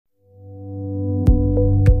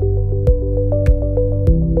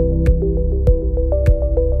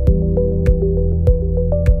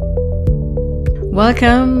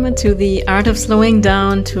Welcome to the Art of Slowing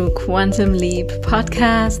Down to Quantum Leap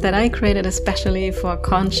podcast that I created especially for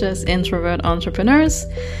conscious introvert entrepreneurs.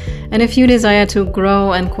 And if you desire to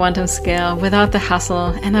grow and quantum scale without the hustle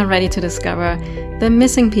and are ready to discover the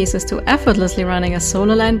missing pieces to effortlessly running a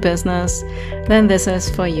soul-aligned business, then this is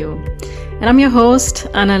for you. And I'm your host,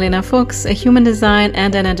 Annalena Fuchs, a human design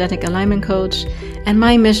and energetic alignment coach. And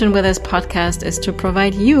my mission with this podcast is to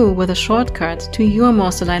provide you with a shortcut to your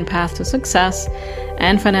most aligned path to success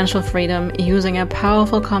and financial freedom using a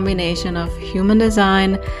powerful combination of human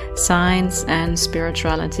design, science, and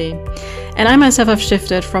spirituality. And I myself have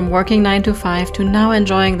shifted from working 9 to 5 to now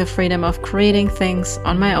enjoying the freedom of creating things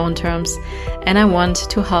on my own terms. And I want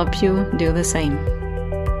to help you do the same.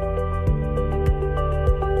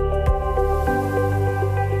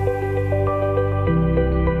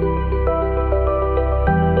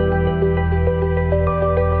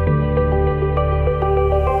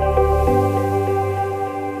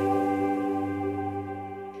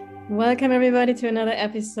 Welcome everybody to another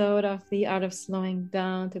episode of the Art of Slowing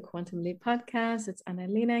Down to Quantum Leap podcast. It's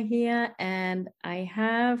Annalena here, and I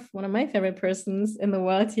have one of my favorite persons in the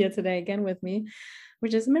world here today again with me,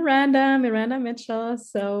 which is Miranda Mitchell.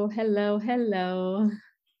 So hello. Hello.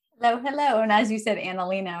 And as you said,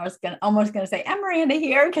 Annalena, I was almost going to say, I'm Miranda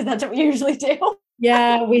here, because that's what we usually do.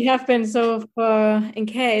 Yeah, we have been. So in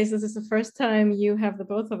case this is the first time you have the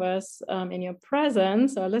both of us in your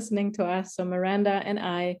presence or listening to us. So Miranda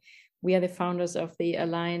and we are the founders of the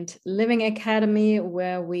Aligned Living Academy,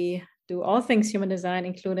 where we do all things human design,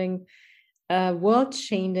 including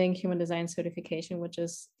world-changing human design certification, which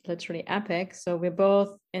is literally epic. So we're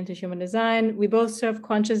both into human design. We both serve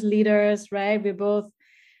conscious leaders, right? We're both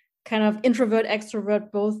kind of introvert,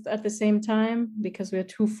 extrovert, both at the same time, because we're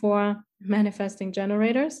 2-4 manifesting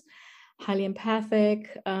generators, highly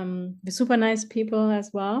empathic. We're super nice people as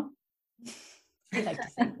well. I like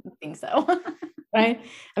to think so. Right?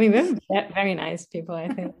 I mean, we're very nice people, I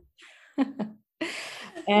think.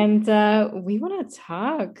 And we want to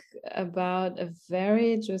talk about a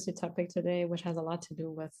very juicy topic today, which has a lot to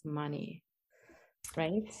do with money,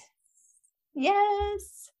 right?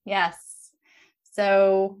 Yes.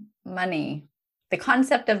 So money, the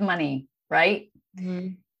concept of money, right?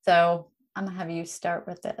 Mm-hmm. So I'm going to have you start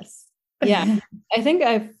with this. Yeah, I think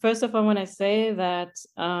first of all want to say that,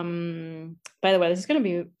 by the way, this is going to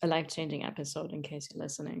be a life-changing episode in case you're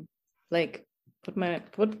listening. Like,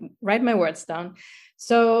 write my words down.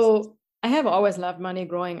 So I have always loved money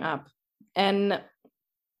growing up, and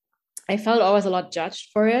I felt always a lot judged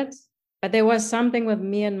for it. But there was something with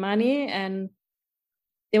me and money, and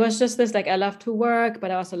there was just this, like, I love to work,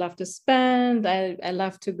 but I also love to spend. I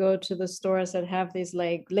love to go to the stores that have these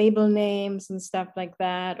like label names and stuff like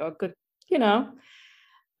that, or good,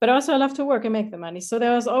 but also I love to work and make the money. So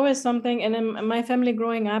there was always something. And in my family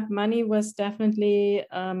growing up, money was definitely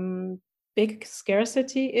big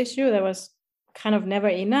scarcity issue. There was kind of never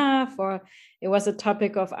enough, or it was a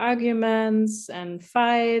topic of arguments and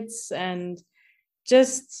fights, and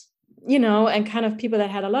just, and kind of people that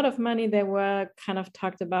had a lot of money, they were kind of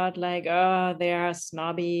talked about like, oh, they are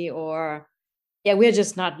snobby, or yeah, we're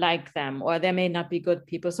just not like them, or they may not be good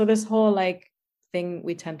people. So this whole like thing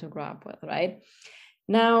we tend to grow up with, right?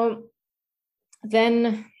 Now,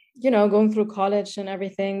 then, going through college and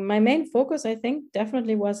everything, my main focus, I think,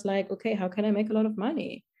 definitely was like, okay, how can I make a lot of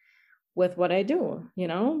money with what I do?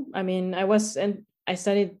 I mean, I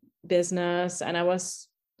studied business, and I was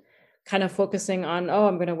kind of focusing on,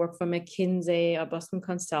 I'm going to work for McKinsey or Boston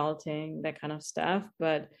Consulting, that kind of stuff,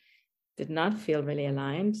 but did not feel really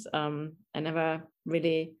aligned.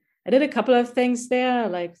 I did a couple of things there,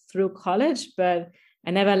 like through college, but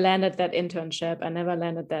I never landed that internship. I never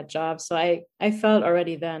landed that job. So I felt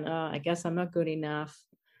already then, I guess I'm not good enough.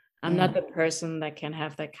 I'm not the person that can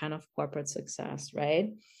have that kind of corporate success,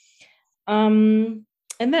 right? And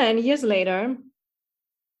then years later,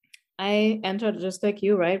 I entered just like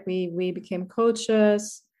you, right? We became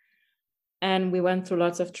coaches, and we went through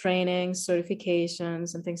lots of trainings,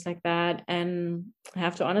 certifications, and things like that. And I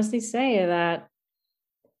have to honestly say that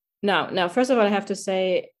now, first of all, I have to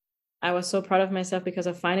say I was so proud of myself because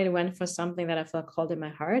I finally went for something that I felt called in my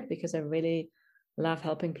heart, because I really love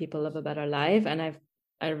helping people live a better life. And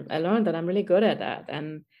I learned that I'm really good at that,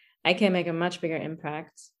 and I can make a much bigger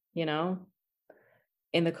impact,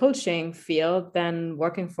 in the coaching field than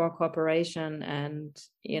working for a corporation and,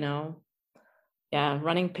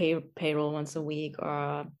 running payroll once a week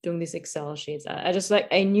or doing these Excel sheets.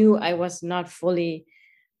 I knew I was not fully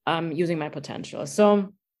using my potential.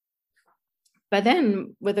 So, but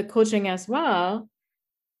then with the coaching as well,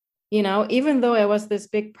 even though it was this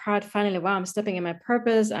big part, finally, wow, I'm stepping in my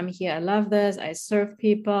purpose. I'm here. I love this. I serve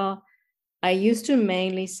people. I used to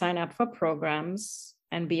mainly sign up for programs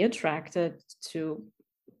and be attracted to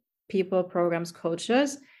people, programs,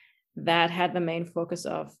 coaches that had the main focus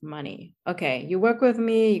of money. Okay, you work with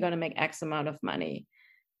me, you're going to make X amount of money.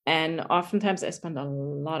 And oftentimes I spent a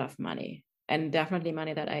lot of money, and definitely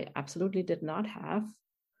money that I absolutely did not have.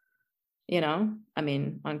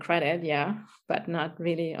 On credit, yeah, but not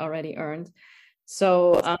really already earned.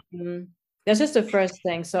 So that's just the first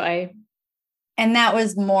thing. And that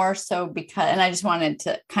was more so because, and I just wanted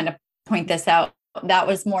to kind of point this out, that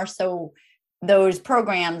was more so those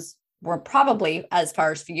programs were probably, as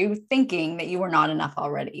far as for you, thinking that you were not enough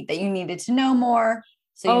already, that you needed to know more.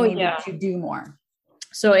 So you needed to do more.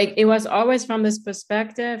 So it was always from this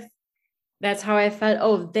perspective. That's how I felt.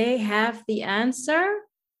 Oh, they have the answer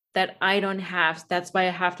that I don't have. That's why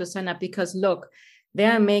I have to sign up, because look,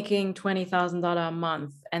 they're making $20,000 a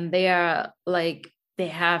month, and they are like, they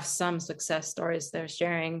have some success stories they're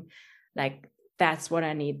sharing. Like, that's what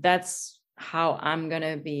I need. That's how I'm going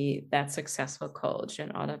to be that successful coach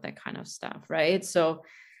and all of that kind of stuff. Right. So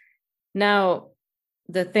now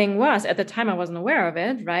the thing was, at the time, I wasn't aware of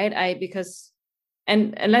it. Right.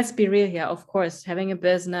 And let's be real here. Of course, having a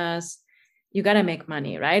business, you got to make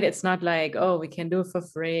money, right? It's not like, oh, we can do it for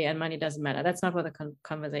free and money doesn't matter. That's not what the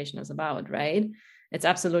conversation is about, right? It's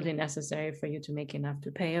absolutely necessary for you to make enough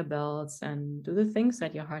to pay your bills and do the things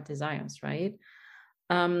that your heart desires, right?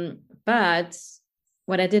 But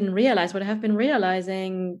what I didn't realize, what I have been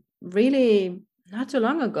realizing really not too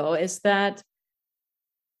long ago, is that,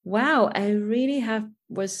 wow, I really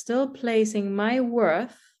was still placing my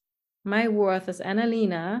worth as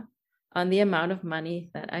Annalena on the amount of money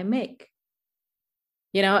that I make.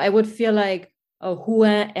 I would feel like, oh, who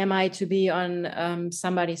am I to be on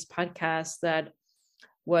somebody's podcast that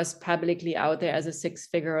was publicly out there as a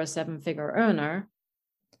 6-figure or 7-figure earner?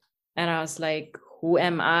 And I was like, who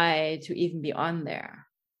am I to even be on there?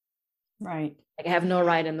 Right. Like, I have no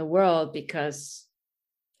right in the world because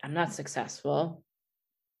I'm not successful.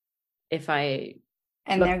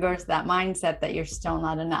 And there goes that mindset that you're still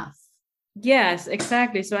not enough. Yes,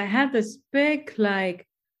 exactly. So I had this big, like,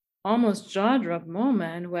 almost jaw drop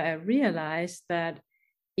moment where I realized that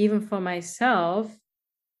even for myself,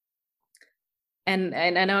 and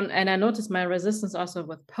I noticed my resistance also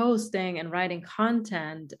with posting and writing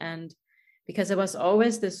content, and because there was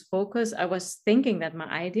always this focus, I was thinking that my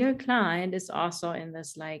ideal client is also in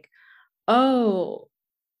this, like, oh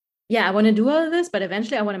yeah, I want to do all of this, but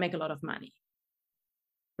eventually I want to make a lot of money,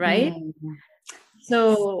 right? Mm-hmm.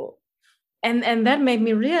 So and that made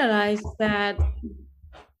me realize that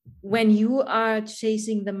when you are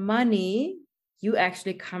chasing the money, you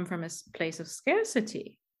actually come from a place of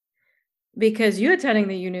scarcity, because you're telling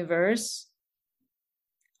the universe,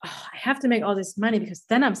 oh, I have to make all this money because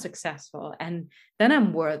then I'm successful and then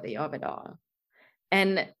I'm worthy of it all.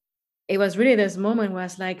 And it was really this moment where I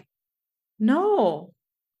was like, no,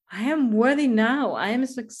 I am worthy now. I am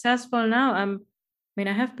successful now.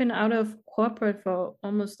 I have been out of corporate for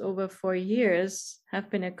almost over 4 years, have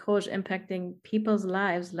been a coach impacting people's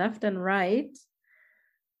lives left and right.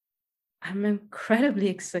 I'm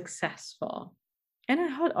incredibly successful. And I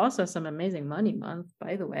had also some amazing money month,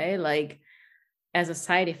 by the way, like as a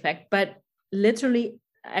side effect. But literally,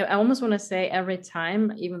 I almost want to say every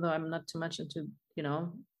time, even though I'm not too much into,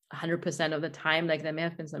 100% of the time, like there may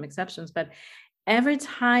have been some exceptions, but every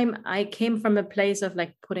time I came from a place of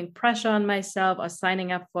like putting pressure on myself or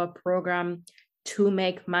signing up for a program to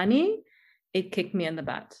make money, it kicked me in the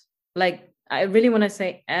butt. Like, I really want to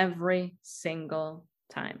say every single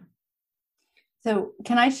time. So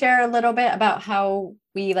can I share a little bit about how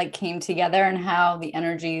we like came together and how the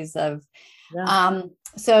energies of,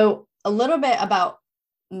 so a little bit about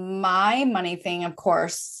my money thing, of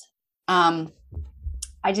course.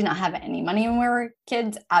 I did not have any money when we were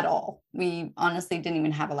kids at all. We honestly didn't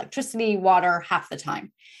even have electricity, water half the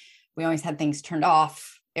time. We always had things turned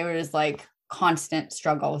off. It was like constant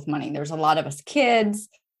struggle with money. There's a lot of us kids.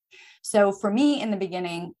 So for me in the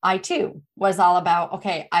beginning, I too was all about,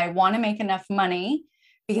 okay, I want to make enough money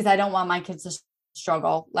because I don't want my kids to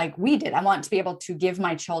struggle like we did. I want to be able to give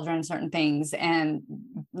my children certain things and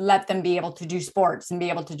let them be able to do sports and be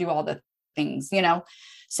able to do all the things,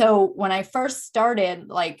 So when I first started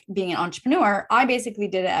like being an entrepreneur, I basically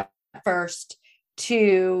did it at first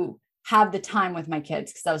to have the time with my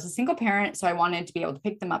kids because I was a single parent. So I wanted to be able to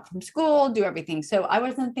pick them up from school, do everything. So I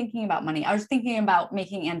wasn't thinking about money. I was thinking about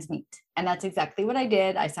making ends meet. And that's exactly what I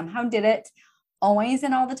did. I somehow did it always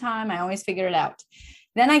and all the time. I always figured it out.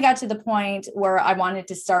 Then I got to the point where I wanted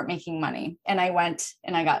to start making money. And I went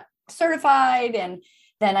and I got certified. And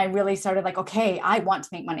then I really started like, okay, I want to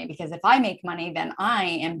make money, because if I make money, then I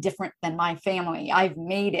am different than my family. I've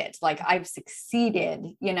made it, like I've succeeded,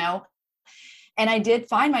 you know? And I did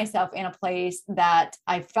find myself in a place that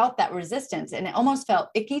I felt that resistance, and it almost felt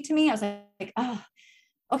icky to me. I was like, oh,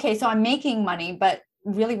 okay, so I'm making money, but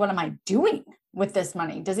really, what am I doing with this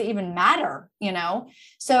money? Does it even matter? You know?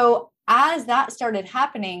 So as that started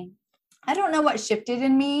happening, I don't know what shifted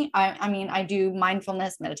in me. I mean, I do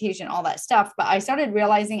mindfulness, meditation, all that stuff, but I started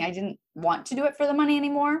realizing I didn't want to do it for the money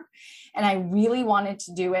anymore. And I really wanted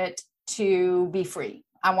to do it to be free.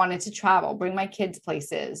 I wanted to travel, bring my kids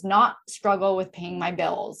places, not struggle with paying my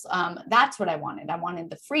bills. That's what I wanted. I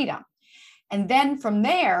wanted the freedom. And then from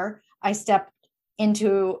there, I stepped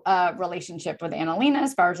into a relationship with Annalena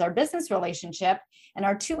as far as our business relationship, and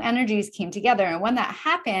our two energies came together. And when that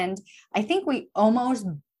happened, I think we almost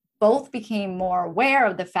both became more aware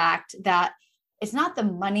of the fact that it's not the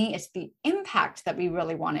money, it's the impact that we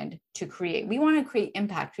really wanted to create. We want to create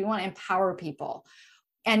impact. We want to empower people.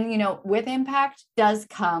 And, you know, with impact does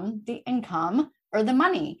come the income or the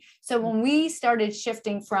money. So when we started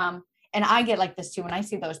shifting from, and I get like this too, when I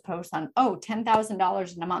see those posts on, oh,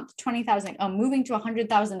 $10,000 in a month, 20,000, moving to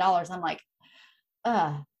 $100,000. I'm like,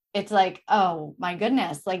 it's like, oh my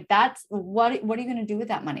goodness, like that's what are you going to do with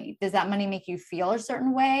that money? Does that money make you feel a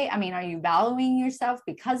certain way? I mean, are you valuing yourself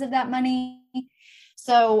because of that money?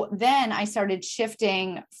 So then I started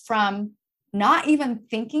shifting from not even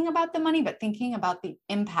thinking about the money, but thinking about the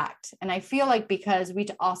impact. And I feel like, because we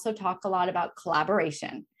also talk a lot about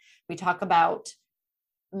collaboration, we talk about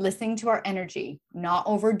listening to our energy, not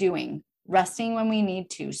overdoing, resting when we need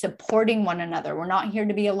to, supporting one another. We're not here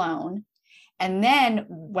to be alone. And then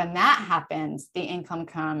when that happens, the income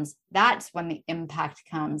comes. That's when the impact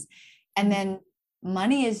comes. And then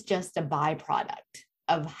money is just a byproduct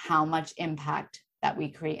of how much impact that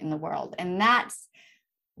we create in the world. And that's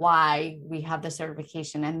why we have the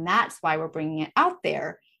certification. And that's why we're bringing it out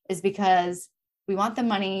there, is because we want the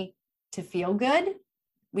money to feel good.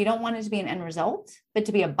 We don't want it to be an end result, but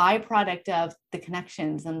to be a byproduct of the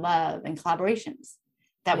connections and love and collaborations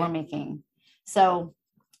that we're making. So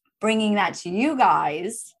bringing that to you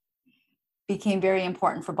guys became very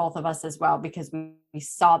important for both of us as well, because we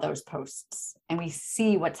saw those posts and we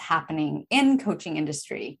see what's happening in coaching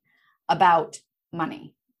industry about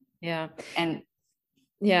money. Yeah. And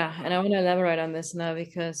I want to elaborate on this now,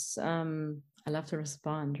 because I love to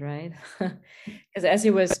respond, right? Because as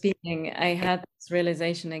you were speaking, I had this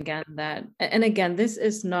realization again that, and again, this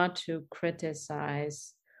is not to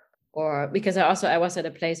criticize, or because I was at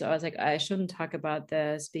a place where I was like, I shouldn't talk about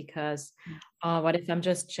this because what if I'm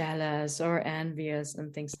just jealous or envious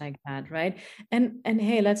and things like that, right? And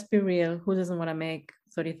hey, let's be real, who doesn't want to make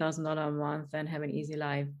 $30,000 a month and have an easy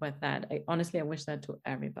life with that? I wish that to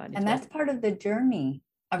everybody. And that's part of the journey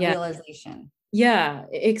of realization. Yeah,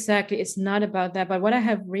 exactly. It's not about that. But what I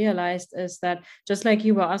have realized is that, just like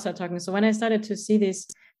you were also talking, so when I started to see these,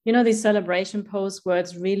 these celebration posts where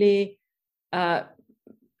it's really, I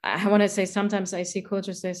want to say, sometimes I see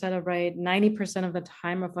coaches, they celebrate 90% of the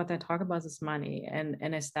time of what they talk about is money. And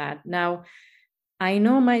it's that. Now, I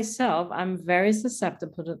know myself, I'm very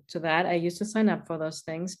susceptible to that. I used to sign up for those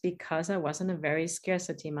things because I was in a very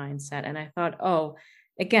scarcity mindset. And I thought, oh,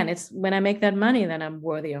 again, it's when I make that money, then I'm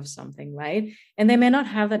worthy of something, right? And they may not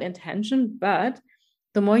have that intention, but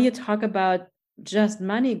the more you talk about just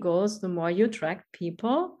money goals, the more you attract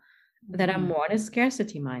people that are more in a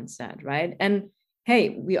scarcity mindset, right? And hey,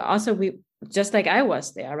 we just like I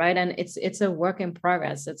was there, right? And it's a work in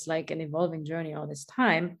progress. It's like an evolving journey all this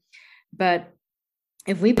time. But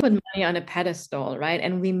if we put money on a pedestal, right,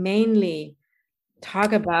 and we mainly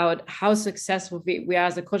talk about how successful we are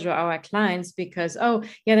as a coach or our clients, because, oh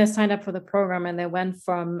yeah, they signed up for the program and they went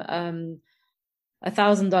from $1,000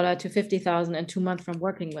 to $50,000 in 2 months from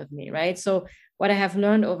working with me, right? So what I have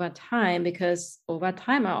learned over time, because over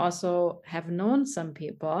time I also have known some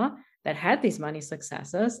people that had these money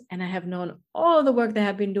successes, and I have known all the work they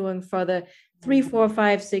have been doing for the 3, 4,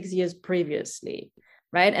 5, 6 years previously,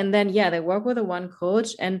 right? And then they work with a one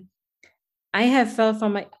coach, and I have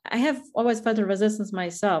always felt a resistance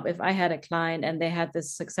myself if I had a client and they had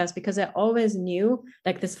this success, because I always knew,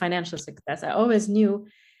 like this financial success, I always knew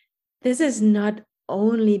this is not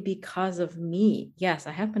only because of me. Yes,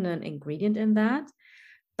 I have been an ingredient in that,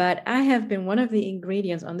 but I have been one of the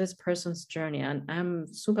ingredients on this person's journey. And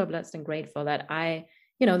I'm super blessed and grateful that the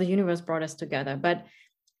universe brought us together. But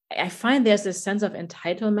I find there's this sense of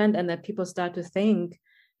entitlement, and that people start to think,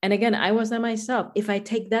 and again, I was there myself, if I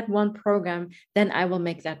take that one program, then I will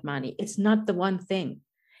make that money. It's not the one thing.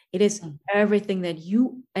 It is everything that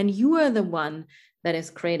you are the one that is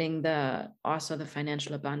creating also the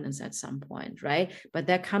financial abundance at some point, right? But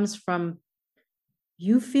that comes from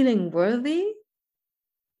you feeling worthy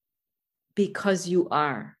because you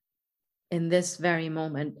are in this very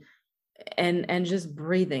moment, and just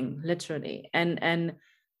breathing literally, and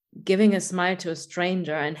giving a smile to a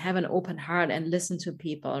stranger, and have an open heart and listen to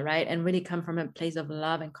people, right? And really come from a place of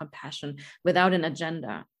love and compassion without an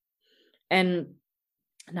agenda. And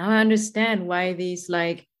now I understand why these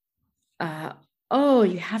like, oh,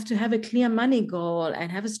 you have to have a clear money goal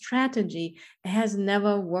and have a strategy. It has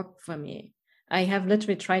never worked for me. I have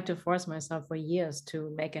literally tried to force myself for years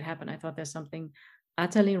to make it happen. I thought there's something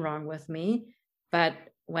utterly wrong with me. But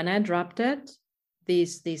when I dropped it,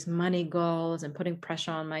 these money goals and putting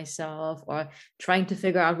pressure on myself or trying to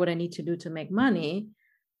figure out what I need to do to make money,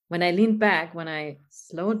 when I leaned back, when I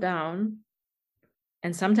slowed down,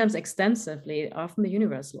 and sometimes extensively, often the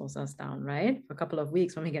universe slows us down, right? For a couple of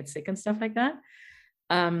weeks when we get sick and stuff like that.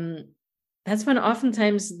 That's when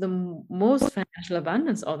oftentimes the most financial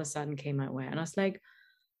abundance all of a sudden came my way. And I was like,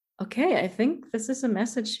 okay, I think this is a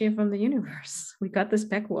message here from the universe. We got this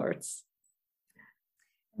backwards.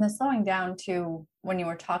 And the slowing down too, when you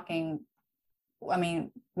were talking, I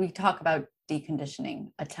mean, we talk about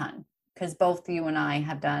deconditioning a ton, because both you and I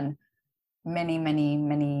have done many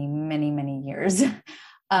years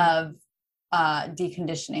of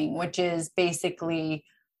deconditioning, which is basically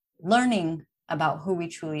learning about who we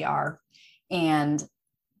truly are and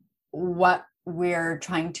what we're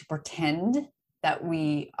trying to pretend that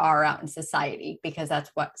we are out in society, because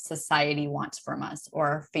that's what society wants from us,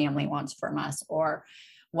 or family wants from us, or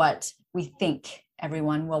what we think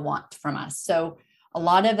everyone will want from us. So a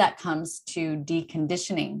lot of that comes to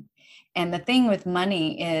deconditioning. And the thing with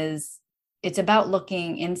money is it's about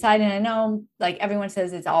looking inside. And I know like everyone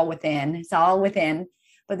says it's all within,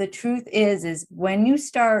 but the truth is when you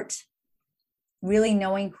start really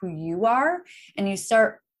knowing who you are and you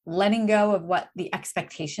start letting go of what the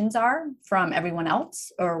expectations are from everyone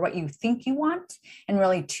else or what you think you want, and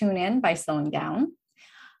really tune in by slowing down,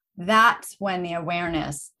 that's when the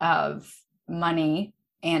awareness of money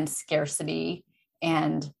and scarcity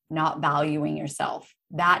and not valuing yourself,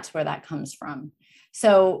 that's where that comes from.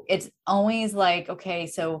 So it's always like, okay,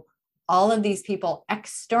 so all of these people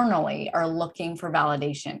externally are looking for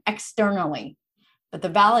validation externally, but the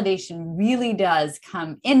validation really does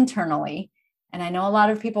come internally. And I know a lot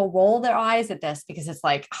of people roll their eyes at this because it's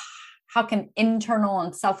like, how can internal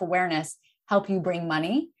and self-awareness help you bring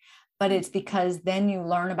money? But it's because then you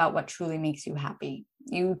learn about what truly makes you happy.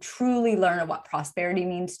 You truly learn what prosperity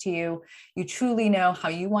means to you. You truly know how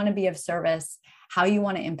you want to be of service, how you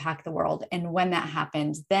want to impact the world. And when that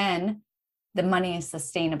happens, then the money is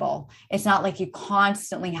sustainable. It's not like you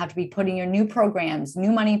constantly have to be putting your new programs,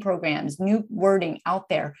 new money programs, new wording out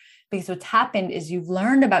there, because what's happened is you've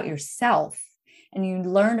learned about yourself and you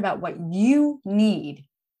learned about what you need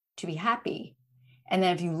to be happy. And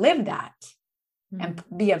then if you live that and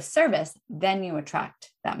be of service, then you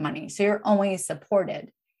attract that money. So you're always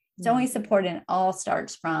supported. It's always supported, and all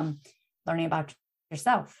starts from learning about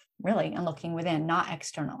yourself, really, and looking within, not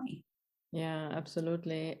externally. Yeah,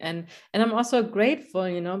 absolutely. And I'm also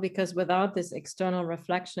grateful, because without this external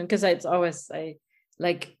reflection, because it's always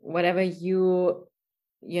like whatever you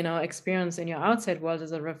experience in your outside world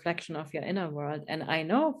is a reflection of your inner world. And I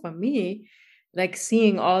know for me, like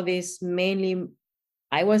seeing all these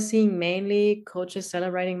I was seeing mainly coaches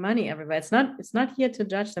celebrating money everywhere. It's not here to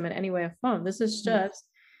judge them in any way or form. This is just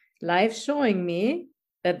life showing me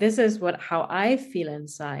that this is how I feel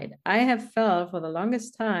inside. I have felt for the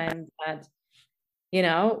longest time that,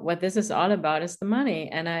 what this is all about is the money.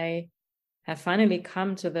 And I have finally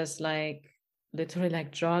come to this like literally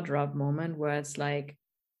like jaw drop moment where it's like,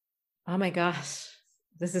 oh my gosh,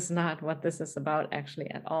 this is not what this is about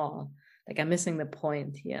actually at all. Like I'm missing the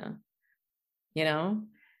point here,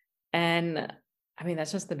 And I mean,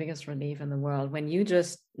 that's just the biggest relief in the world. When you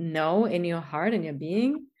just know in your heart and your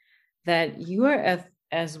being that you are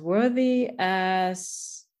as worthy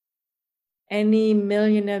as any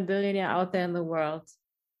millionaire, billionaire out there in the world.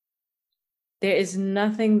 There is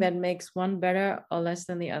nothing that makes one better or less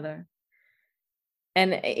than the other.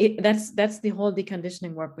 And that's the whole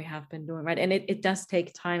deconditioning work we have been doing, right? And it does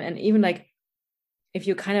take time. And even like, if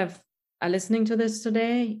you kind of are listening to this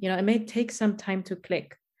today, it may take some time to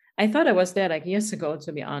click. I thought I was there like years ago,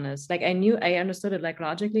 to be honest. Like I understood it like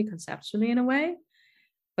logically, conceptually in a way,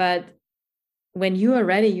 but when you are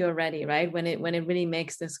ready, you're ready, right? When it really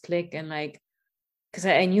makes this click, and like, because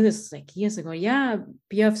I knew this like years ago,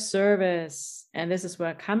 be of service, and this is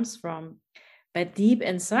where it comes from. But deep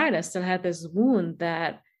inside, I still had this wound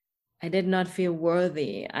that I did not feel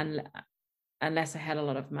worthy unless I had a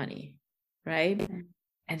lot of money, right? Mm-hmm.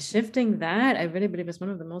 And shifting that, I really believe, is one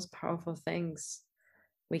of the most powerful things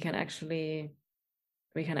we can actually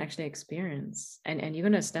experience. And you're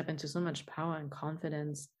going to step into so much power and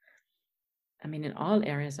confidence, I mean, in all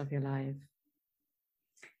areas of your life.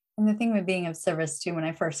 And the thing with being of service too, when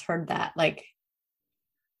I first heard that, like,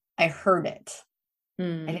 I heard it. I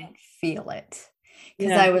didn't feel it,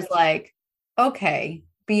 because I was like, okay,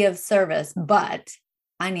 be of service, but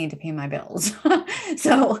I need to pay my bills.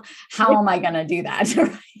 So how am I going to do that?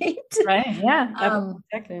 Right. Right. Yeah.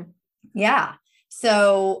 Exactly. Yeah.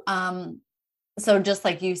 So, so just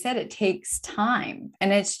like you said, it takes time,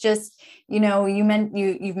 and it's just,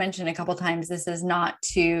 you've mentioned a couple of times, this is not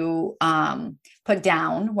to put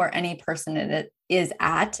down where any person is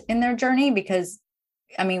at in their journey, because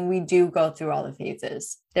I mean, we do go through all the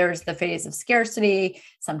phases. There's the phase of scarcity.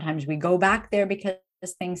 Sometimes we go back there because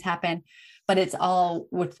things happen, but it's all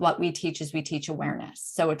with what we teach is we teach awareness.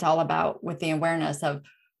 So it's all about with the awareness of,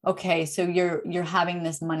 okay, so you're having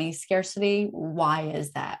this money scarcity. Why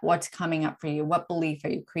is that? What's coming up for you? What belief are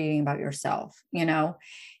you creating about yourself?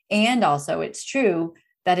 And also it's true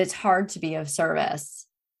that it's hard to be of service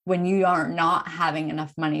when you are not having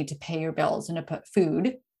enough money to pay your bills and to put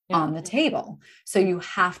food on the table. So you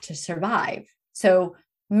have to survive. So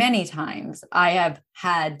many times I have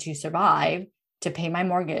had to survive to pay my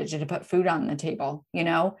mortgage and to put food on the table,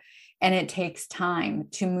 and it takes time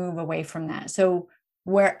to move away from that. So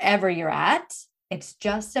wherever you're at, it's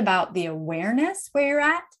just about the awareness where you're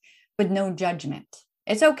at, with no judgment.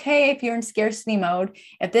 It's okay if you're in scarcity mode.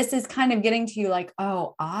 If this is kind of getting to you like,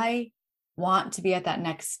 oh, I want to be at that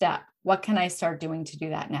next step. What can I start doing to do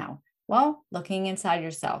that now? Well, looking inside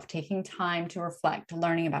yourself, taking time to reflect,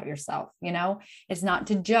 learning about yourself, it's not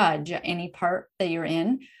to judge any part that you're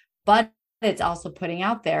in, but it's also putting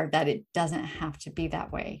out there that it doesn't have to be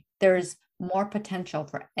that way. There's more potential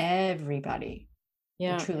for everybody.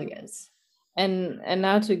 Yeah, it truly is. And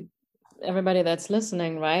now to everybody that's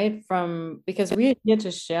listening, right? Because we're here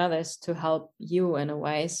to share this to help you in a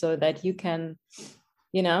way so that you can,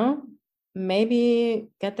 maybe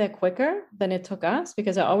get there quicker than it took us,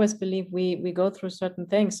 because I always believe we go through certain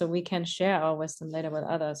things so we can share our wisdom later with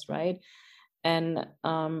others, right? And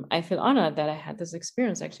I feel honored that I had this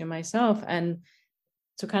experience actually myself. And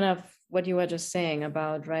to kind of what you were just saying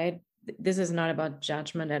about, right, this is not about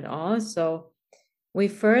judgment at all. So we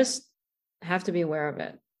first have to be aware of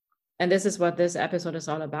it. And this is what this episode is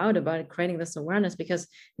all about creating this awareness, because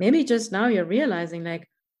maybe just now you're realizing, like,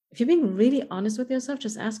 if you're being really honest with yourself,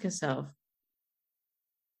 just ask yourself,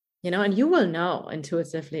 and you will know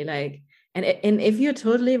intuitively, like, and if you're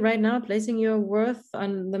totally right now placing your worth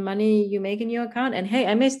on the money you make in your account, and hey,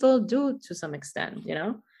 I may still do to some extent,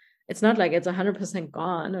 it's not like it's 100%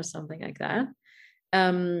 gone or something like that.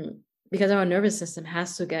 Because our nervous system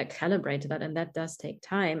has to get calibrated that, and that does take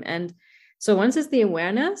time. And so once it's the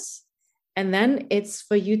awareness, and then it's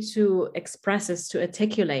for you to express it, to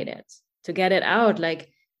articulate it, to get it out, like,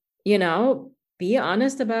 be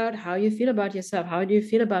honest about how you feel about yourself. How do you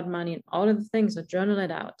feel about money and all of the things? So journal it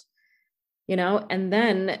out, and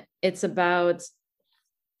then it's about,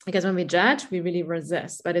 because when we judge, we really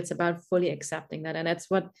resist, but it's about fully accepting that. And that's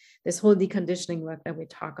what this whole deconditioning work that we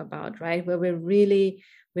talk about, right? Where we're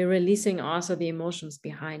releasing also the emotions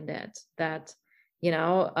behind it, that,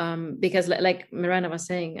 because like Miranda was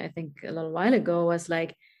saying, I think a little while ago, was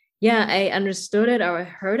like, yeah, I understood it or I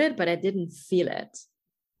heard it, but I didn't feel it.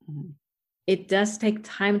 Mm-hmm. It does take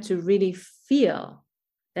time to really feel.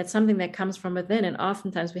 That's something that comes from within. And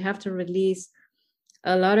oftentimes we have to release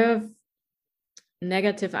a lot of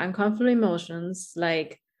negative, uncomfortable emotions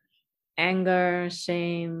like anger,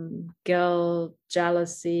 shame, guilt,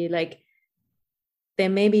 jealousy. Like, there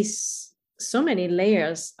may be so many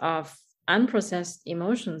layers of unprocessed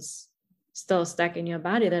emotions still stuck in your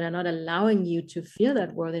body that are not allowing you to feel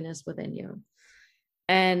that worthiness within you.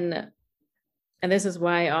 And this is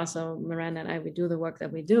why also Miranda and I, we do the work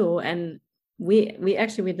that we do. And we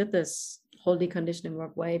did this whole deconditioning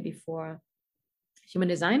work way before human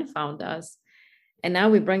design found us. And now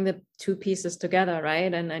we bring the two pieces together,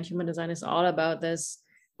 right? And human design is all about this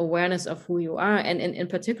awareness of who you are. And in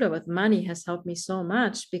particular with money has helped me so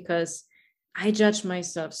much, because I judged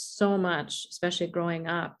myself so much, especially growing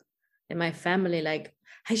up in my family, like,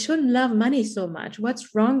 I shouldn't love money so much.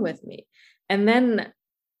 What's wrong with me? And then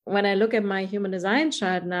when I look at my human design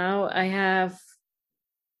chart now, I have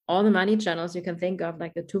all the money channels you can think of,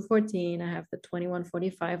 like the 214, I have the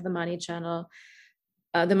 2145, the money channel.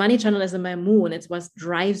 The money channel is in my moon. It's what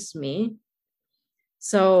drives me.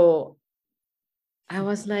 So I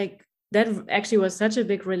was like, that actually was such a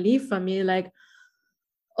big relief for me. Like,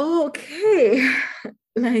 oh, okay.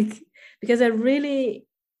 Like, because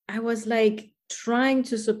I was like trying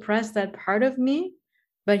to suppress that part of me,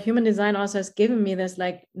 but human design also has given me this,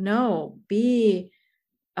 like, no, be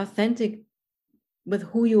authentic with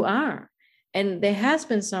who you are. And there has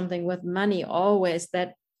been something with money always,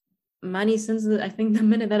 that money, since I think the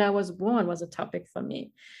minute that I was born, was a topic for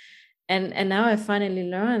me. And now I finally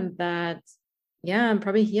learned that, yeah, I'm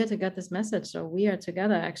probably here to get this message. So we are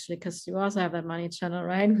together, actually, because you also have that money channel,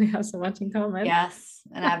 right? We have so much in common. Yes.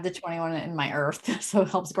 And I have the 21 in my earth, so it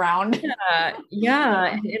helps ground.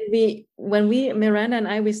 Yeah. And when Miranda and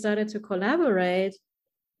I, we started to collaborate,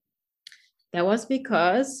 that was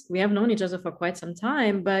because we have known each other for quite some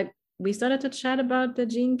time, but we started to chat about the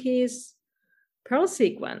Gene Keys Pearl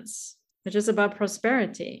sequence, which is about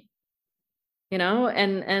prosperity,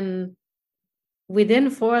 and we didn't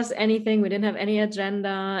force anything. We didn't have any agenda.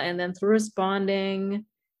 And then through responding,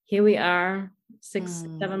 here we are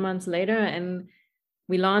 6-7 months later, and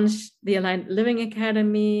we launched the Aligned Living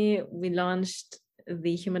Academy. We launched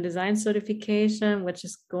the Human Design certification, which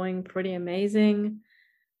is going pretty amazing.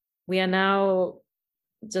 We are now,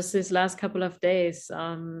 just these last couple of days,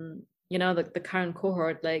 the current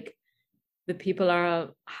cohort, like the people are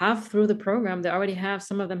half through the program. They already have,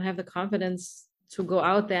 some of them have the confidence to go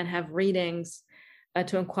out there and have readings,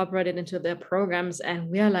 to incorporate it into their programs. And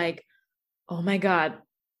we are like, oh my God,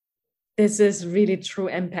 this is really true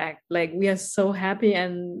impact. Like, we are so happy,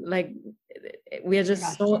 and like, we are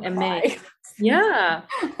just so amazed. Yeah.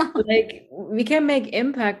 Like, we can make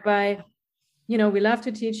impact by, we love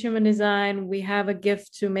to teach human design. We have a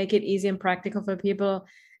gift to make it easy and practical for people.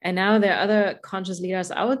 And now there are other conscious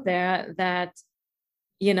leaders out there that,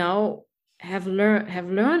 have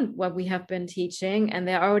learned what we have been teaching, and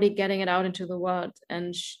they're already getting it out into the world.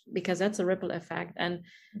 And because that's a ripple effect, and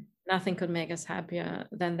nothing could make us happier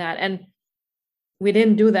than that. And we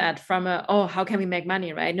didn't do that from how can we make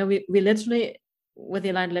money, right? No, we literally, with the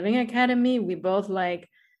Aligned Living Academy, we both like,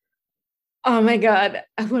 oh my God,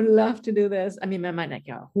 I would love to do this. I mean, my mind like,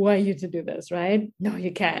 yeah, who are you to do this, right? No,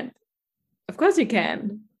 you can't. Of course you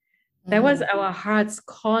can. That was our heart's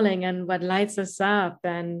calling, and what lights us up,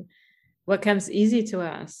 and what comes easy to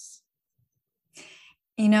us.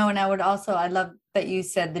 And I love that you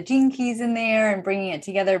said the Gene Keys in there and bringing it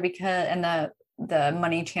together, and the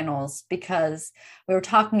money channels, because we were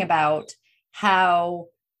talking about how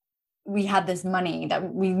we had this money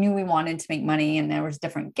that we knew we wanted to make money, and there was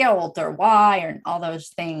different guilt or why, or all those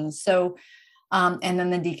things. So, and then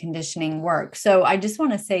the deconditioning work. So I just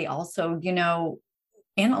want to say also,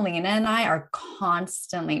 Annalena and I are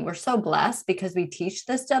we're so blessed, because we teach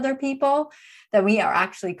this to other people, that we are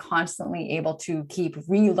actually constantly able to keep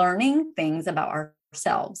relearning things about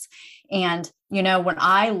ourselves. And, when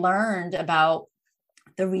I learned about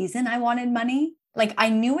the reason I wanted money, like, I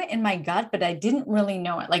knew it in my gut, but I didn't really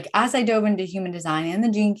know it. Like, as I dove into human design and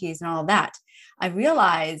the Gene Keys and all of that, I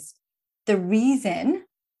realized the reason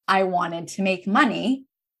I wanted to make money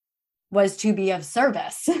was to be of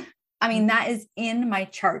service. I mean, that is in my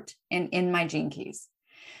chart and in my Gene Keys.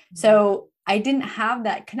 So I didn't have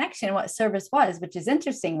that connection, what service was, which is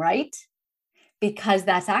interesting, right? Because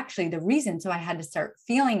that's actually the reason. So I had to start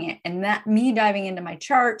feeling it. And that, me diving into my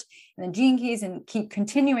chart and the Gene Keys and keep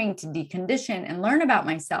continuing to decondition and learn about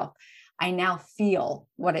myself, I now feel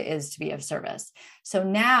what it is to be of service. So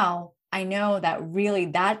now I know that really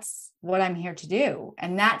that's what I'm here to do.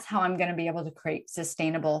 And that's how I'm going to be able to create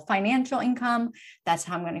sustainable financial income. That's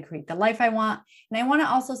how I'm going to create the life I want. And I want to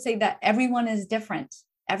also say that everyone is different.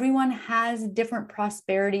 Everyone has different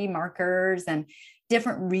prosperity markers and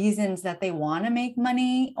different reasons that they want to make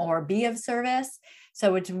money or be of service.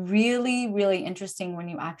 So it's really, really interesting when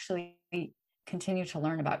you actually continue to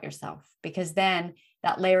learn about yourself, because then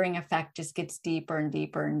that layering effect just gets deeper and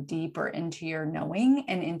deeper and deeper into your knowing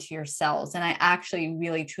and into your cells. And I actually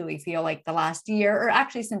really, truly feel like the last year, or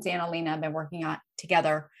actually since Annalena have been working on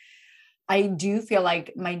together, I do feel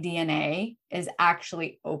like my DNA is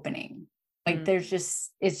actually opening. Like it's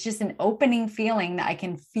just an opening feeling that I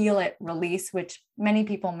can feel it release, which many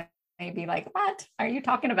people may be like, what are you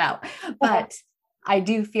talking about? But I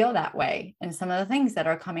do feel that way in some of the things that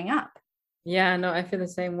are coming up. Yeah, no, I feel the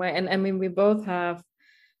same way. And I mean, we both have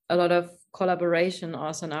a lot of collaboration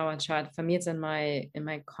also in our chart. For me, it's in my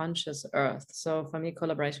conscious earth. So for me,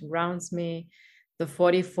 collaboration grounds me. The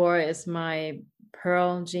 44 is my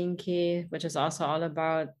Pearl Gene Key, which is also all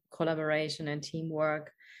about collaboration and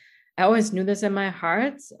teamwork. I always knew this in my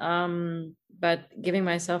heart, but giving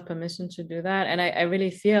myself permission to do that. And I really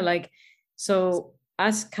feel like, so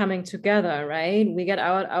us coming together, right? We get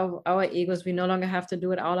out our egos. We no longer have to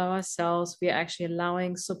do it all ourselves. We are actually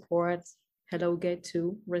allowing support. Hello, gate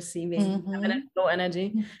 2, receiving low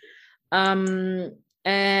energy.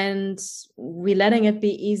 And we letting it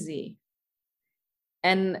be easy.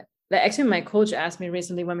 And actually, my coach asked me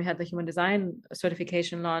recently when we had the human design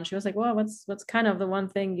certification launch, she was like, well, what's kind of the one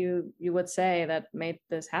thing you would say that made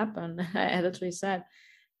this happen? I literally said,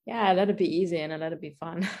 yeah, I let it be easy and I let it be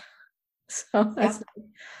fun. So that's like,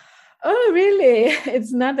 oh, really?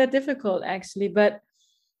 It's not that difficult, actually. But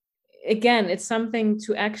again, it's something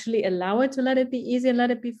to actually allow it to let it be easy and let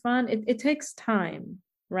it be fun. It takes time,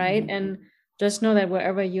 right? And just know that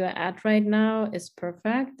wherever you are at right now is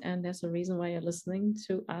perfect. And there's a reason why you're listening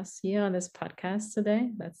to us here on this podcast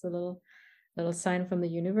today. That's a little sign from the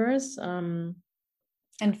universe. And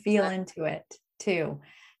feel into it too.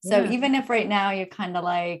 So even if right now you're kind of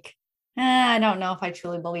like, I don't know if I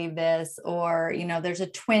truly believe this, or, there's a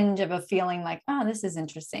twinge of a feeling like, oh, this is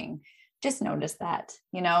interesting. Just notice that,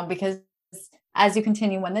 because as you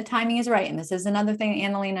continue, when the timing is right, and this is another thing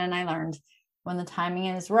Annalena and I learned, when the timing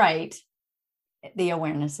is right, the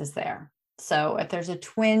awareness is there. So if there's a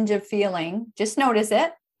twinge of feeling, just notice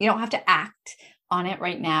it. You don't have to act on it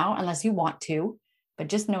right now unless you want to, but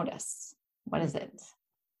just notice, what is it?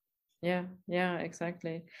 Yeah,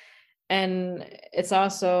 exactly. And it's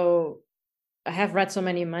also, I have read so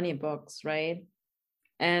many money books, right?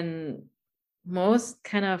 And most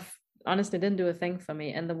kind of honestly didn't do a thing for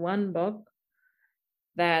me. And the one book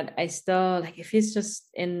that I still like, it feels just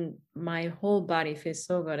in my whole body, feels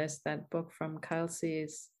so good, is that book from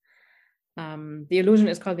Kelsey's. The illusion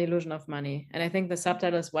is called The Illusion of Money. And I think the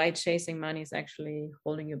subtitle is Why Chasing Money is Actually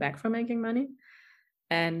Holding You Back from Making Money.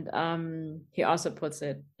 And he also puts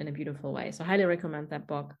it in a beautiful way. So I highly recommend that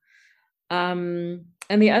book. And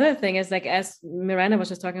the other thing is, like, as Miranda was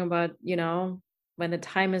just talking about, when the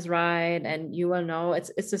time is right, and you will know,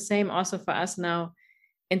 it's the same also for us now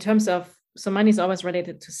in terms of, so money is always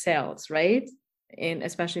related to sales, right? In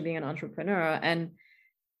especially being an entrepreneur. And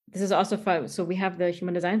this is also for, so we have the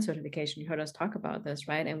human design certification. You heard us talk about this,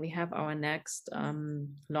 right? And we have our next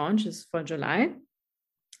launch is for July.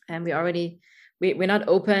 And we're not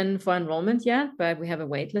open for enrollment yet, but we have a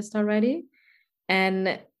wait list already.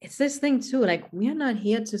 And it's this thing too, like, we are not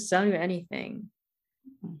here to sell you anything.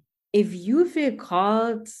 If you feel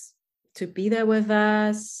called to be there with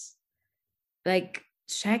us, like,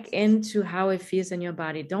 check into how it feels in your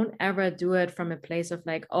body. Don't ever do it from a place of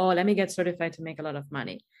like, oh, let me get certified to make a lot of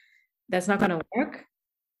money. That's not going to work.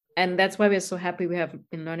 And that's why we're so happy we have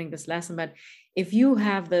been learning this lesson. But if you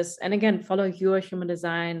have this, and again, follow your human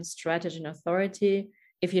design strategy and authority.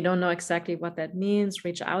 If you don't know exactly what that means,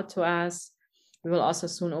 reach out to us. We will also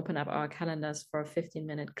soon open up our calendars for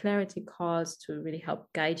 15-minute clarity calls to really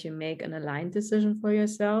help guide you make an aligned decision for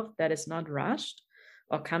yourself that is not rushed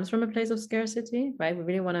or comes from a place of scarcity, right? We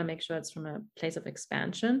really want to make sure it's from a place of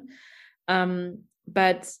expansion.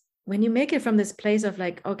 But when you make it from this place of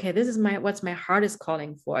like, okay, this is what's my heart is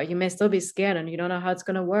calling for, you may still be scared and you don't know how it's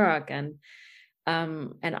going to work, and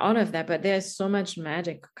all of that, but there's so much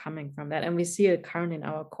magic coming from that. And we see it currently in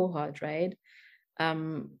our cohort, right?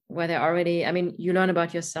 Where they're already, you learn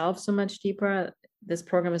about yourself so much deeper. This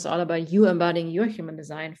program is all about you embodying your human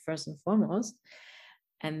design first and foremost,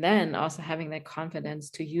 and then also having that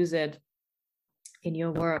confidence to use it in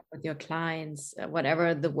your work with your clients,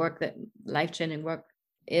 whatever the work, that life-changing work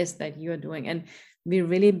is that you're doing. And we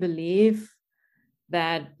really believe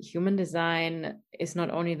that human design is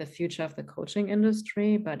not only the future of the coaching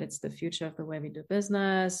industry, but it's the future of the way we do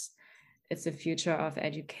business. It's the future of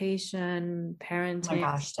education, parenting. Oh my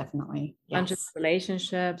gosh, definitely. Yes.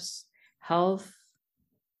 Relationships, health,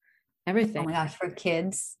 everything. Oh my gosh, for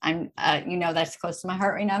kids, I'm, that's close to my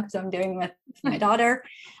heart right now because I'm doing with my daughter.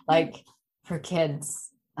 Like, for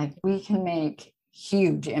kids, like, we can make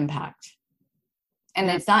huge impact. And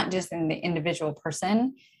it's not just in the individual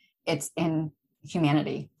person, it's in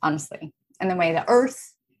humanity, honestly. And the way the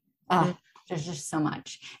earth, there's just so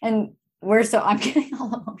much. And I'm getting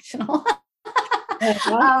all emotional.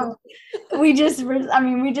 We just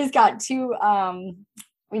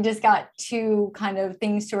got two kind of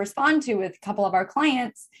things to respond to with a couple of our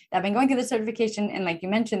clients that have been going through the certification. And like you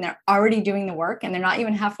mentioned, they're already doing the work and they're not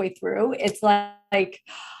even halfway through. It's like,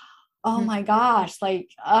 oh my gosh,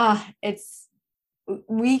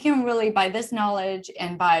 we can really, by this knowledge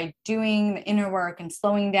and by doing the inner work and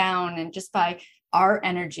slowing down, and just by our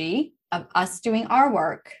energy of us doing our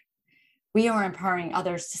work, we are empowering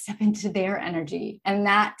others to step into their energy. And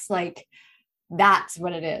that's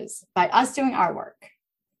what it is. By us doing our work,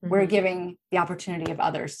 we're giving the opportunity of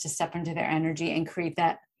others to step into their energy and create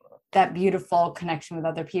that that beautiful connection with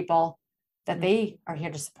other people that they are here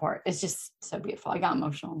to support. It's just so beautiful. I got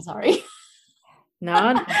emotional. I'm sorry.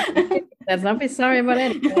 No, let's not be sorry about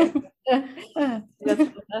anything. That's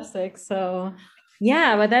fantastic. So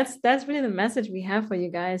yeah, but that's really the message we have for you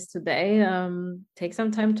guys today. Take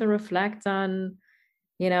some time to reflect on,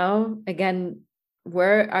 again,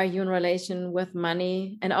 where are you in relation with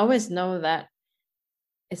money? And always know that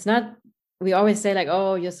it's not, we always say like,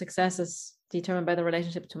 oh, your success is determined by the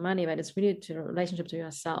relationship to money, but it's really to the relationship to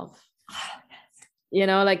yourself.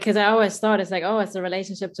 Because I always thought it's like, oh, it's a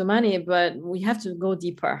relationship to money, but we have to go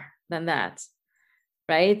deeper than that,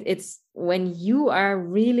 right? It's when you are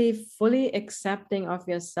really fully accepting of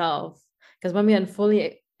yourself, because when we are in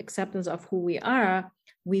fully acceptance of who we are,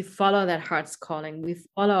 we follow that heart's calling. We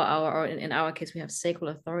follow or in our case, we have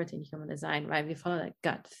sacral authority in human design, right? We follow that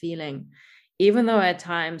gut feeling, even though at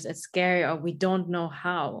times it's scary or we don't know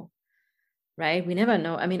how, right? We never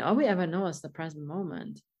know. I mean, all we ever know is the present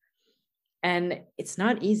moment. And it's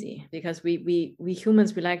not easy because we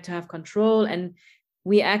humans, we like to have control, and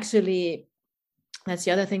we actually, that's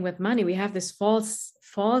the other thing with money, we have this false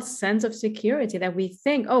sense of security that we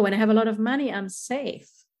think, oh, when I have a lot of money, I'm safe.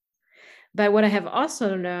 But what I have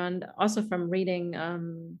also learned, also from reading a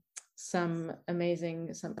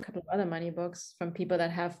couple of other money books from people that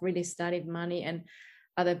have really studied money and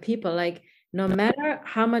other people, like no matter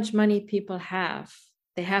how much money people have,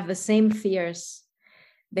 they have the same fears.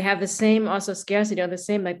 They have the same also scarcity, or the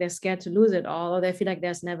same, like they're scared to lose it all, or they feel like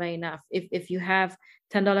there's never enough. If you have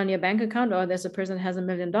 $10 in your bank account, or there's a person that has $1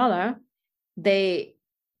 million,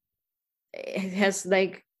 it has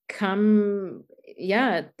like come,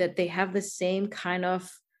 that they have the same kind of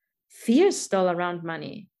fear still around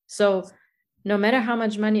money. So no matter how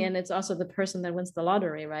much money, and it's also the person that wins the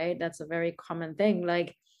lottery, right? That's a very common thing.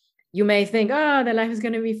 Like you may think, oh, their life is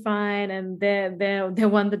going to be fine, and they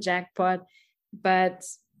won the jackpot. But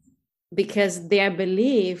because their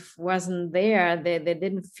belief wasn't there, they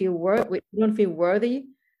didn't feel worthy. You don't feel worthy,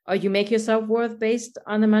 or you make yourself worth based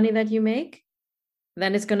on the money that you make,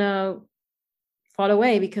 then it's gonna fall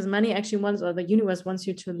away, because money actually wants, or the universe wants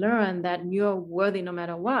you to learn that you're worthy no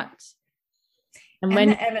matter what. And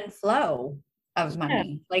when the ebb and flow of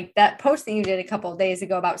money, like that post that you did a couple of days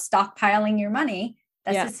ago about stockpiling your money,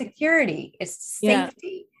 that's a security, it's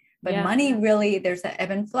safety. But money really, there's that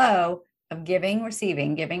ebb and flow of giving,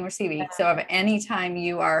 receiving. So if any time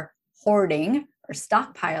you are hoarding or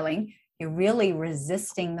stockpiling, you're really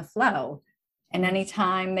resisting the flow. And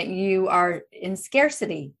anytime that you are in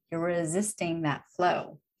scarcity, you're resisting that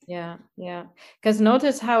flow. Yeah. Because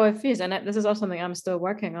notice how it feels. And this is also something I'm still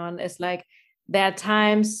working on. It's like there are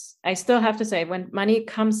times I still have to say, when money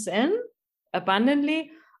comes in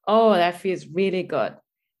abundantly, oh, that feels really good.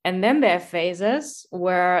 And then there are phases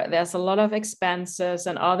where there's a lot of expenses,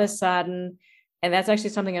 and all of a sudden, and that's actually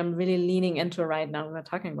something I'm really leaning into right now. We were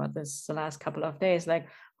talking about this the last couple of days, like,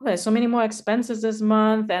 oh, there's so many more expenses this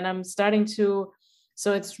month, and I'm starting to,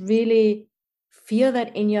 so it's really feel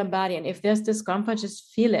that in your body. And if there's discomfort,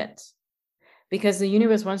 just feel it, because the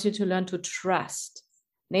universe wants you to learn to trust.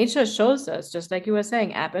 Nature shows us, just like you were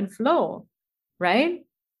saying, ebb and flow, right?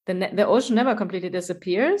 The ocean never completely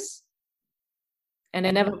disappears. And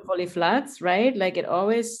it never fully floods, right? Like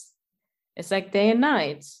it's like day and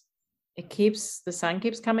night. The sun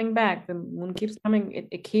keeps coming back, the moon keeps coming,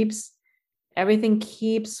 everything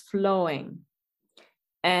keeps flowing.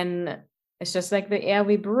 And it's just like the air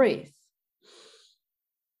we breathe.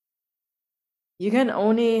 You can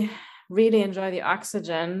only really enjoy the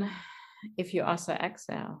oxygen if you also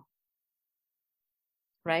exhale.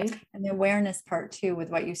 Right? And the awareness part too, with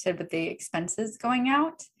what you said with the expenses going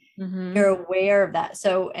out. Mm-hmm. You're aware of that.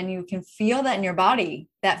 So, and you can feel that in your body,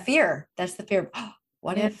 that fear, that's the fear of, oh,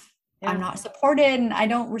 what if I'm not supported and I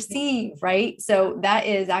don't receive, right? So that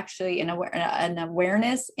is actually an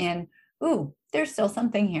awareness, and, ooh, there's still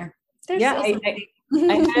something here. I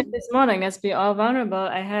had this morning, let's be all vulnerable.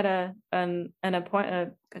 I had an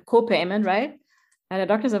appointment, a co-payment, right? I had a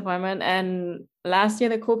doctor's appointment, and last year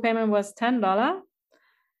the co-payment was $10.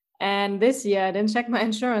 And this year, I didn't check my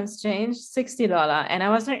insurance, changed $60. And I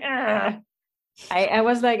was like, I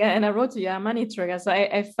was like, and I wrote to you, a money trigger. So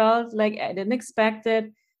I felt like I didn't expect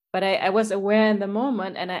it, but I was aware in the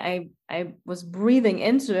moment, and I was breathing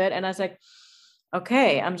into it. And I was like,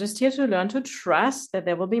 okay, I'm just here to learn to trust that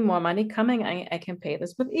there will be more money coming. I can pay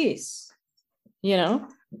this with ease,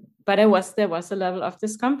 but there was a level of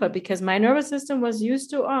discomfort, because my nervous system was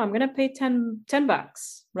used to, I'm going to pay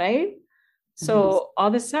 $10, right? So all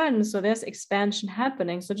of a sudden, so there's expansion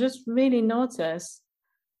happening. So just really notice,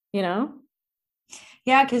 Yeah,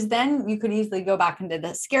 because then you could easily go back into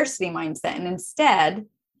the scarcity mindset. And instead,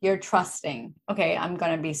 you're trusting, okay, I'm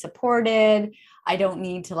going to be supported. I don't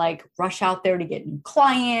need to like rush out there to get new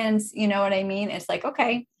clients. You know what I mean? It's like,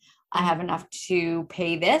 okay, I have enough to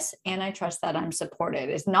pay this and I trust that I'm supported.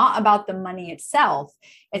 It's not about the money itself.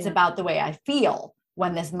 It's about the way I feel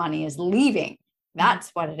when this money is leaving. That's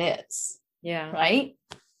what it is. Yeah. Right.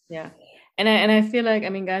 Yeah. And I feel like, I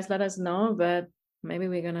mean, guys, let us know, but maybe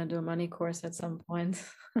we're going to do a money course at some point.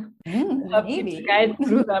 Maybe to guide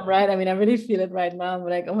through them, right? I mean, I really feel it right now. I'm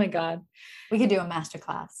like, oh my God. We could do a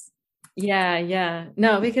masterclass. Yeah.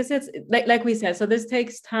 No, because it's like we said, so this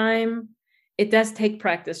takes time. It does take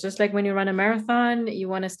practice. Just like when you run a marathon, you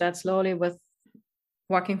want to start slowly with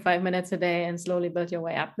walking 5 minutes a day and slowly build your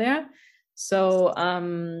way up there. So,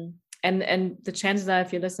 and the chances are,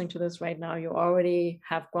 if you're listening to this right now, you already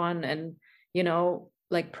have gone and, you know,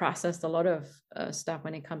 like processed a lot of stuff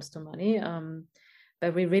when it comes to money.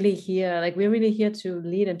 But we're really here to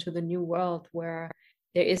lead into the new world where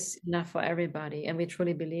there is enough for everybody. And we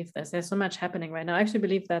truly believe this. There's so much happening right now. I actually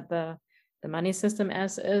believe that the money system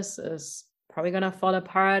as is probably going to fall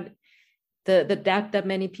apart. The debt that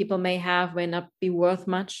many people may have may not be worth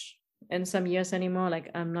much in some years anymore. Like,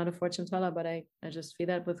 I'm not a fortune teller, but I just feel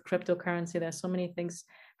that with cryptocurrency, there's so many things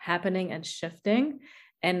happening and shifting,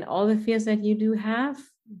 and all the fears that you do have,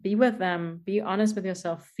 be with them, be honest with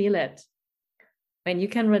yourself, feel it. When you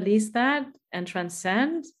can release that and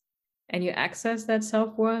transcend and you access that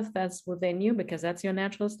self-worth that's within you, because that's your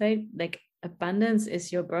natural state, like abundance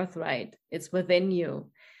is your birthright. It's within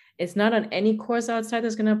you. It's not on any course outside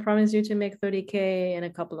that's going to promise you to make 30K in a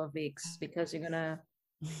couple of weeks because you're going to,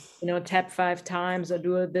 you know, tap 5 times or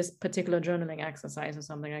do this particular journaling exercise or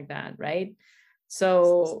something like that, right?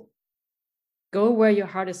 So go where your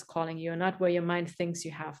heart is calling you, not where your mind thinks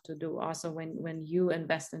you have to do. Also, when you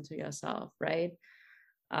invest into yourself, right?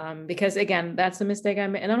 Because again, that's a mistake I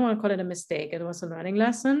made, and I don't want to call it a mistake. It was a learning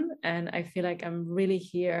lesson, and I feel like I'm really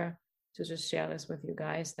here to just share this with you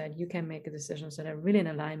guys, that you can make decisions that are really in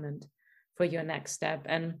alignment for your next step.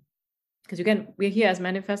 And because we're here as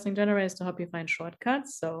manifesting generators to help you find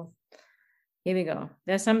shortcuts. So here we go.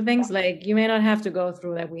 There's some things like you may not have to go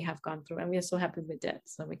through that we have gone through, and we're so happy we did,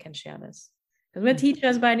 so we can share this because we're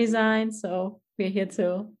teachers by design. So we're here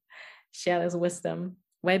to share this wisdom.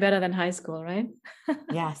 Way better than high school, right?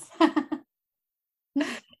 Yes.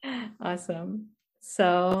 Awesome.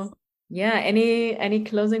 So yeah, any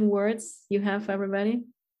closing words you have for everybody?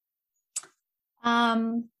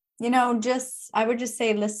 You know, I would just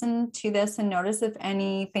say, listen to this and notice if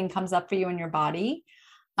anything comes up for you in your body.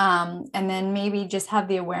 And then maybe just have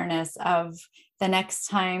the awareness of the next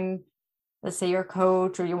time, let's say you're a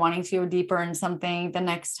coach or you're wanting to go deeper in something, the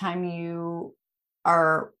next time you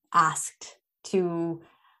are asked to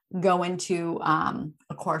go into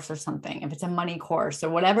a course or something, if it's a money course or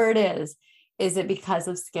whatever it is it because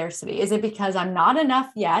of scarcity? Is it because I'm not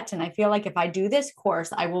enough yet, and I feel like if I do this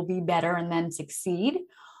course, I will be better and then succeed?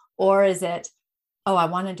 Or is it, oh, I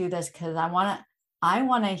want to do this because I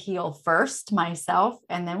want to heal first myself,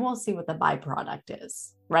 and then we'll see what the byproduct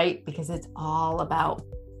is, right? Because it's all about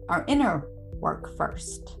our inner work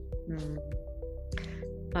first.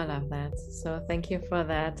 I love that. So thank you for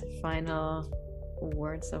that final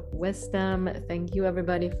words of wisdom. Thank you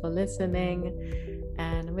everybody for listening,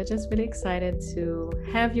 and we're just really excited to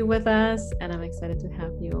have you with us, and I'm excited to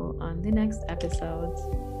have you on the next episode.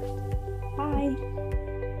 Bye.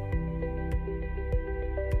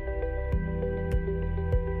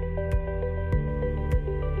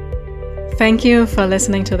 Thank you for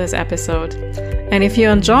listening to this episode. And if you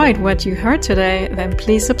enjoyed what you heard today, then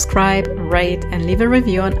please subscribe, rate, and leave a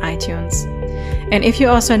review on iTunes. And if you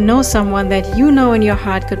also know someone that you know in your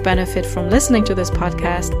heart could benefit from listening to this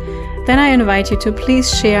podcast, then I invite you to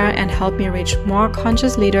please share and help me reach more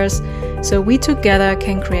conscious leaders so we together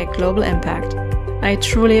can create global impact. I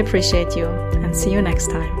truly appreciate you, and see you next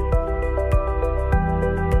time.